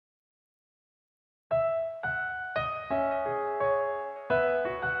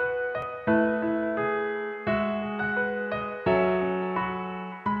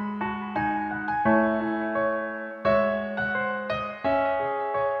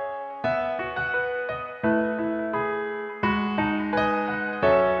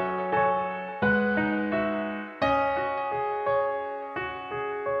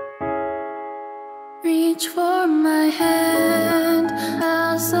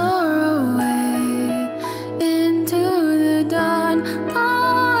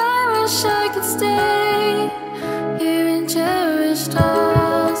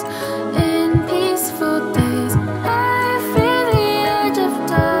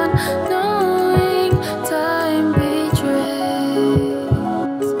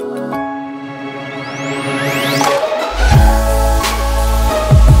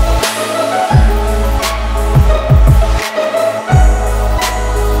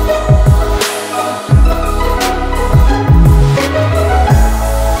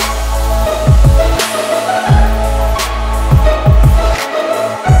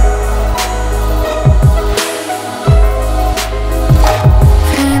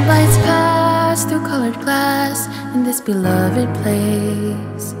this beloved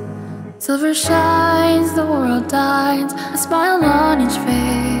place. Silver shines, the world dines, a smile on each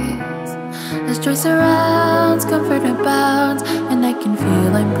face. As joy surrounds, comfort abounds, and I can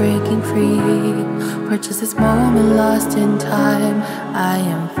feel I'm breaking free. For just this moment lost in time, I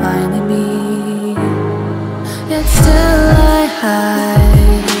am finally me. Yet still I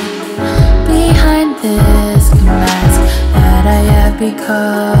hide behind this mask that I have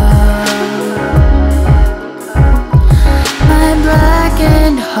become. My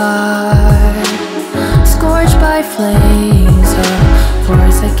blackened heart, scorched by flames of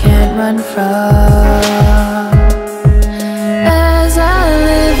force I can't run from. As I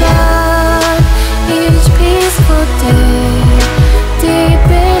live out each peaceful day, deep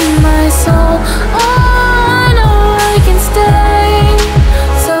in my soul, oh, I know I can stay.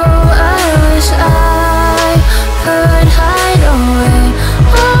 So I wish I could hide away,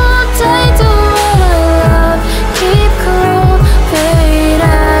 hold tight to what I love, keep cool, fade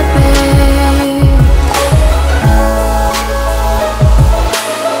at bay.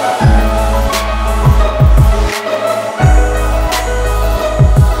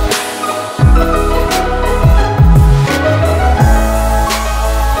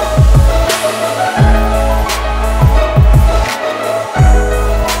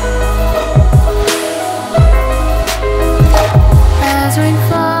 As rain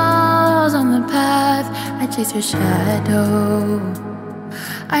falls on the path, I chase your shadow.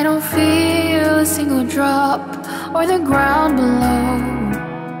 I don't feel a single drop or the ground below.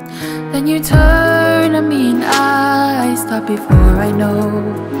 Then you turn to me and I stop before I know.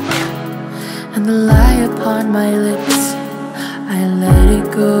 And the lie upon my lips, I let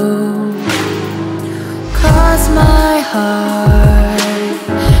it go. Cross my heart,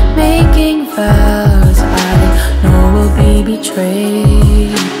 making vows I know will be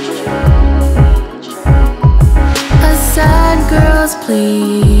betrayed. A sad girl's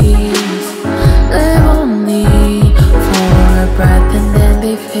please live only for a breath and then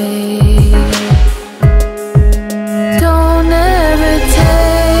they fade. Don't ever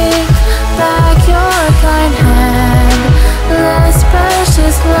take back your kind hand. Less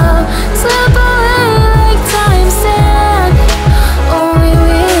precious love slip away like time sand. Only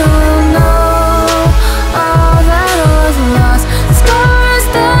we will know all that was lost. Scars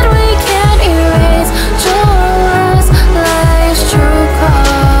that we can't erase show us life's true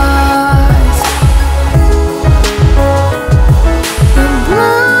cost. The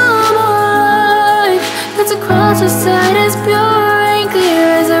bloom of life cuts across your side as pure and clear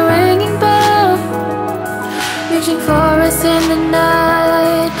as a ringing bell, reaching for us in the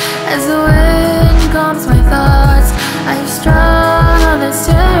night. As the wind calms my thoughts, I've strung on this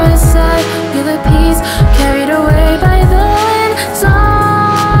terrace side. Feel the peace carried away by the wind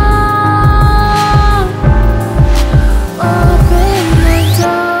song. Open the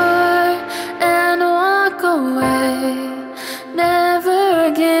door and walk away, never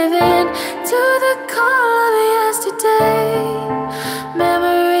give in to the call of yesterday.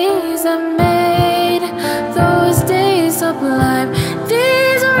 Memories are made